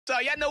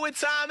star. Y'all know what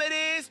time it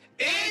is?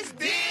 It's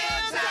deal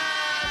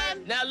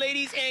time! Now,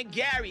 ladies and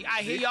Gary,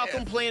 I hear y'all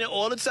complaining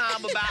all the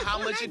time about how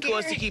much it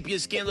costs to keep your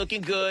skin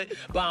looking good,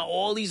 buying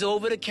all these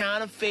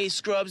over-the-counter face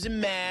scrubs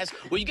and masks.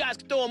 Well, you guys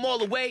can throw them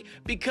all away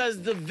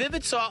because the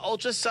Vivitar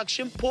Ultra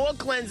Suction Pore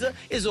Cleanser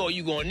is all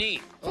you're going to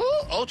need.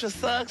 Ooh, ultra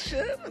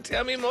suction?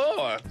 Tell me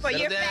more. For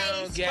your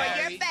face. Gary.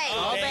 For your face.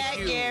 All back,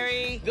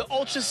 Gary. The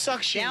Ultra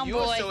Suction Down,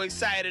 you're boy. so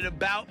excited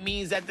about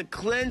means that the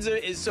cleanser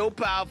is so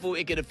powerful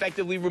it can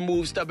effectively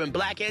remove stubborn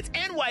blackheads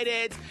and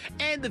whiteheads.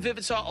 And the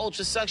Vivitar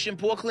Ultra Suction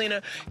Pore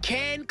Cleaner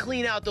can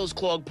clean out those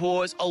clogged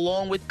pores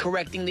along with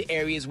correcting the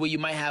areas where you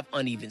might have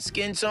uneven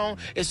skin tone.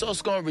 It's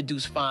also going to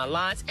reduce fine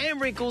lines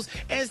and wrinkles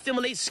and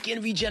stimulate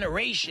skin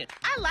regeneration.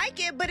 I like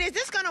it, but is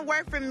this going to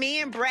work for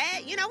me and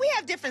Brat? You know, we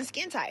have different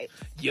skin types.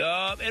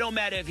 Yup, it don't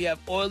matter if you have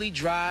oily,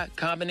 dry,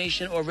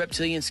 combination, or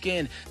reptilian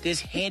skin.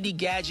 This handy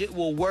gadget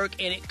will work,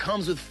 and it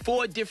comes with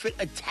 4 different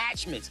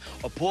attachments.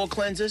 A pore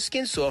cleanser,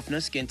 skin softener,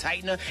 skin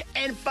tightener,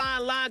 and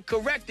fine line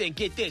corrector. And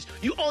get this,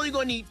 you only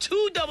gonna need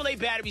 2 AA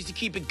batteries to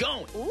keep it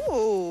going.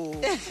 Ooh.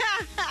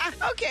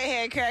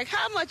 Okay, Headkrack,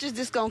 how much is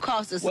this going to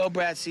cost us? Well,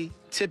 Bratsy,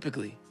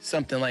 typically,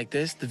 something like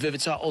this, the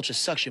Vivitar Ultra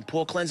Suction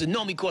Pore Cleanser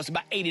normally costs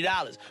about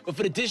 $80. But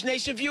for the Dish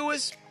Nation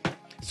viewers,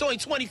 it's only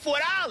 $24. $24.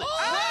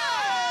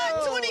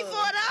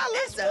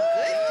 That's a good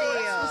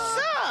deal. What's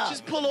up?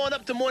 Just pull on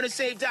up to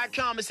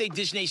morningsave.com and say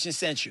Dish Nation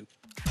sent you.